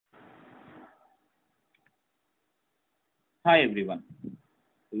Hi everyone,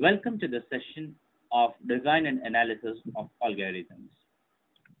 welcome to the session of Design and Analysis of Algorithms.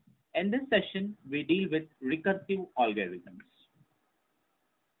 In this session, we deal with recursive algorithms.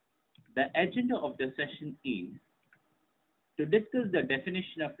 The agenda of the session is to discuss the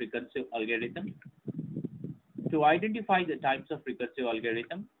definition of recursive algorithm, to identify the types of recursive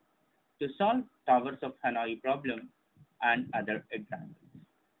algorithm, to solve Towers of Hanoi problem, and other examples.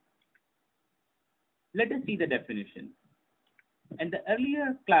 Let us see the definition. In the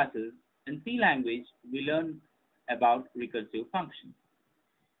earlier classes in C language, we learned about recursive functions.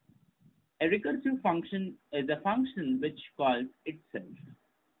 A recursive function is a function which calls itself.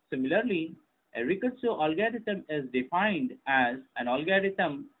 Similarly, a recursive algorithm is defined as an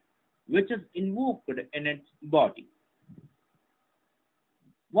algorithm which is invoked in its body.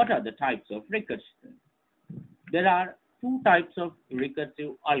 What are the types of recursion? There are two types of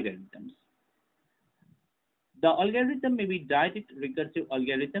recursive algorithms. The algorithm may be direct recursive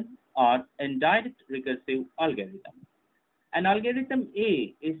algorithm or indirect recursive algorithm. An algorithm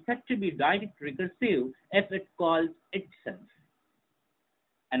A is said to be direct recursive if it calls itself.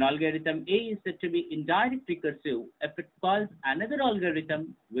 An algorithm A is said to be indirect recursive if it calls another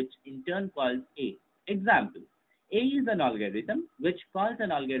algorithm which in turn calls A. Example, A is an algorithm which calls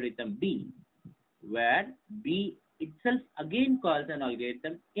an algorithm B, where B itself again calls an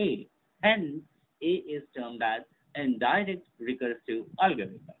algorithm A. Hence, A is termed as indirect recursive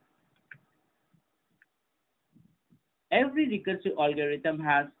algorithm. Every recursive algorithm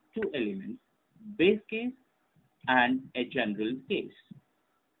has two elements, base case and a general case.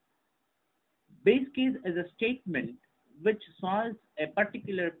 Base case is a statement which solves a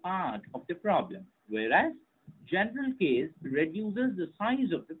particular part of the problem, whereas general case reduces the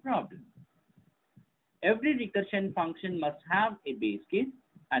size of the problem. Every recursion function must have a base case,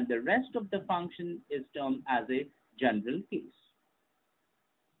 and the rest of the function is termed as a general case.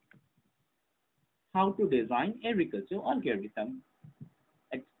 How to design a recursive algorithm?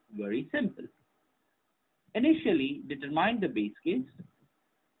 It's very simple. Initially, determine the base case,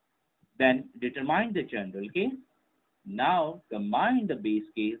 then determine the general case. Now, combine the base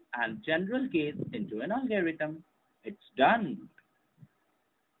case and general case into an algorithm. It's done.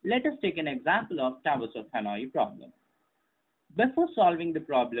 Let us take an example of Towers of Hanoi problem. Before solving the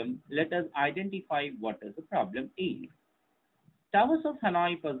problem, let us identify what is the problem is. Towers of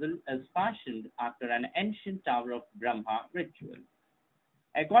Hanoi puzzle is fashioned after an ancient Tower of Brahma ritual.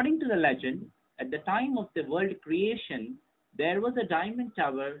 According to the legend, at the time of the world creation, there was a diamond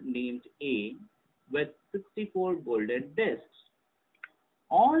tower named A with 64 golden discs.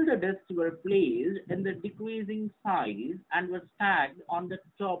 All the discs were placed in the decreasing size and were stacked on the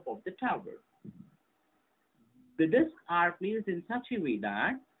top of the tower. The discs are placed in such a way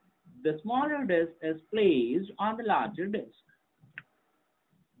that the smaller disc is placed on the larger disc.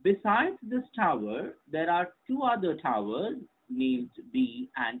 Besides this tower, there are two other towers named B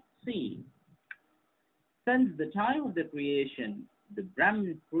and C. Since the time of the creation, the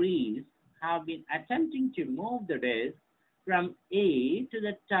Brahmin priests have been attempting to move the disc from A to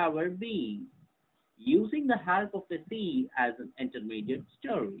the tower B, using the help of the C as an intermediate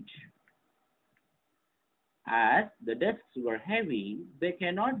storage. As the discs were heavy, they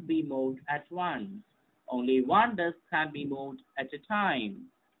cannot be moved at once. Only one disc can be moved at a time.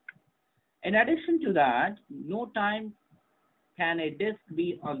 In addition to that, no time can a disc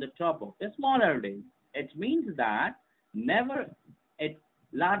be on the top of a smaller disc. It means that never a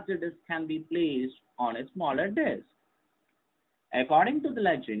larger disc can be placed on a smaller disc. According to the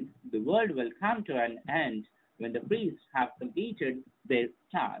legend, the world will come to an end when the priests have completed their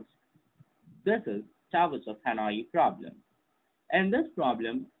task. This is Towers of Hanoi problem. In this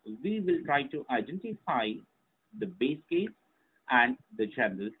problem, we will try to identify the base case and the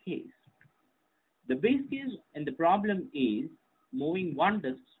general case. The base case in the problem is moving one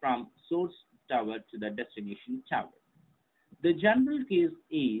disk from source tower to the destination tower. The general case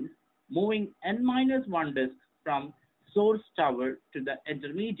is moving n-1 disk from source tower to the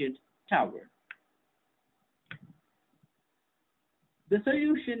intermediate tower. The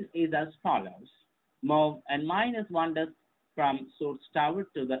solution is as follows. Move n-1 disk from source tower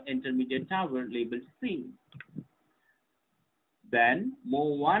to the intermediate tower labeled C. Then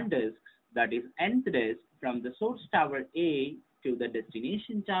move one disk, that is nth disk, from the source tower A to the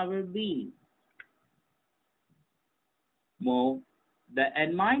destination tower B. Move the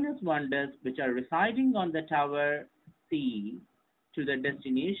n-1 disks which are residing on the tower C to the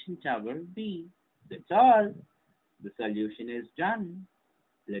destination tower B. That's all. The solution is done.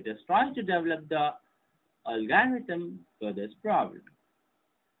 Let us try to develop the algorithm for this problem.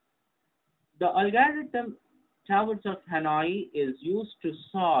 The algorithm Towers of Hanoi is used to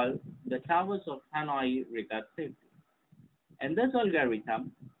solve the Towers of Hanoi recursively. In this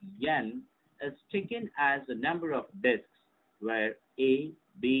algorithm, n is taken as the number of disks where A,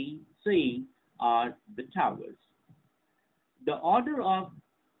 B, C are the towers. The order of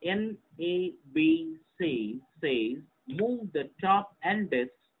N, A, B, C says move the top n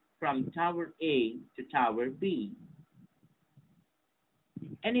disks from tower A to tower B.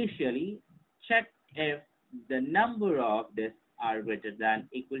 Initially, check if the number of disks are greater than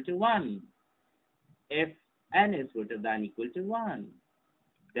equal to 1. If n is greater than equal to 1,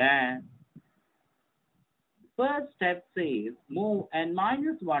 then first step says move n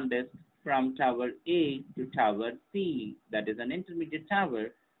minus 1 disk from tower A to tower C, that is an intermediate tower,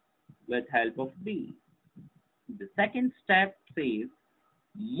 with help of B. The second step says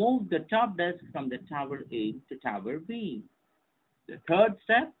move the top disk from the tower A to tower B. The third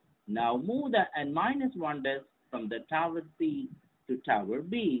step, now move the n minus 1 disk from the tower C to tower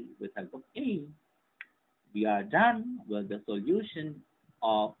B with help of A. We are done with the solution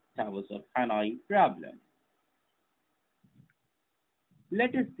of Towers of Hanoi problem.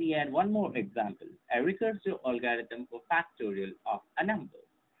 Let us see one more example, a recursive algorithm for factorial of a number.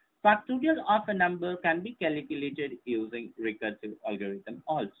 Factorial of a number can be calculated using recursive algorithm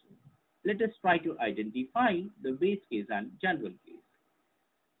also. Let us try to identify the base case and general case.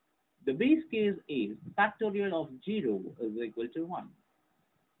 The base case is factorial of 0 is equal to 1.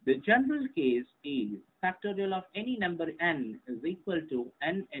 The general case is factorial of any number n is equal to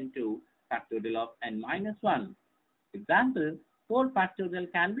n into factorial of n minus 1. Example, 4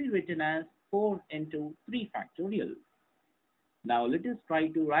 factorial can be written as 4 into 3 factorial. Now let us try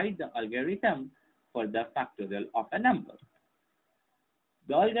to write the algorithm for the factorial of a number.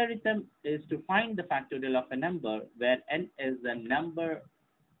 The algorithm is to find the factorial of a number where n is the number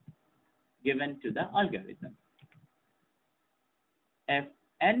given to the algorithm. If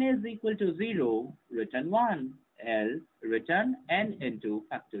n is equal to 0, return 1, else return n into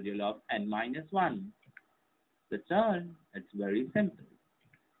factorial of n minus 1. That's all. It's very simple.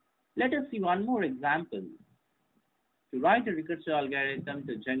 Let us see one more example. To write a recursive algorithm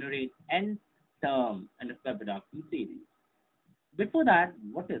to generate n term in a Fibonacci series. Before that,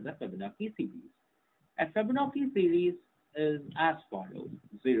 what is a Fibonacci series? A Fibonacci series is as follows: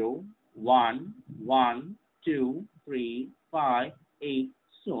 0, 1, 1, 2, 3, 5, 8,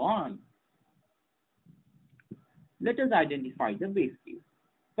 so on. Let us identify the base case.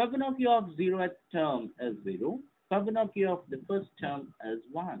 Fibonacci of 0th term is 0. Fibonacci of the first term is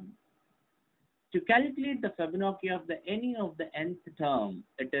 1. To calculate the Fibonacci of any of the nth term,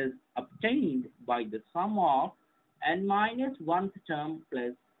 it is obtained by the sum of n minus 1th term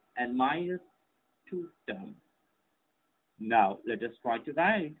plus n minus 2th term. Now, let us try to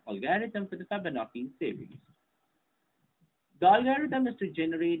write algorithm for the Fibonacci series. The algorithm is to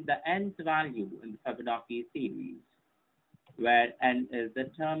generate the nth value in the Fibonacci series, where n is the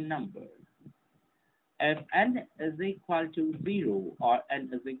term number. If n is equal to 0 or n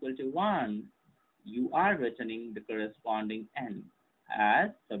is equal to 1, you are returning the corresponding n, as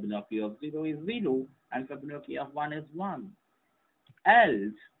Fibonacci of 0 is 0 and Fibonacci of 1 is 1.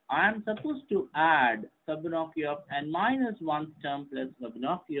 Else, I am supposed to add Fibonacci of n minus 1th term plus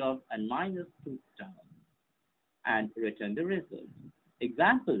Fibonacci of n minus 2th term and return the result.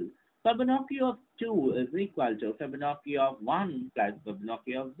 Example, Fibonacci of 2 is equal to Fibonacci of 1 plus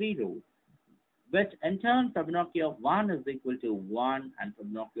Fibonacci of 0, which in turn Fibonacci of 1 is equal to 1 and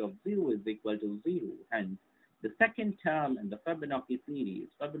Fibonacci of 0 is equal to 0. Hence, the second term in the Fibonacci series,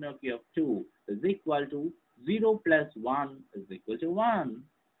 Fibonacci of 2 is equal to 0 plus 1 is equal to 1.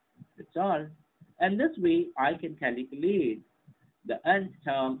 That's all. And this way, I can calculate the nth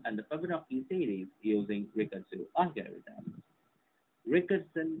term and the Fibonacci series using recursive algorithms.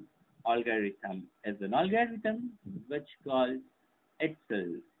 Recursive algorithm is an algorithm which calls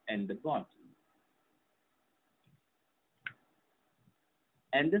itself in the body.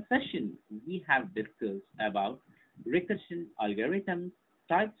 In this session, we have discussed about recursion algorithms,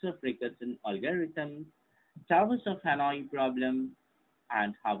 types of recursion algorithms, Towers of Hanoi problem,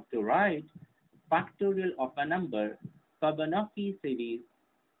 and how to write factorial of a number Fibonacci series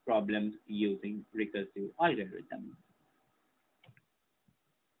problems using recursive algorithms.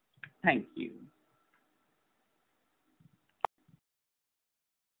 Thank you.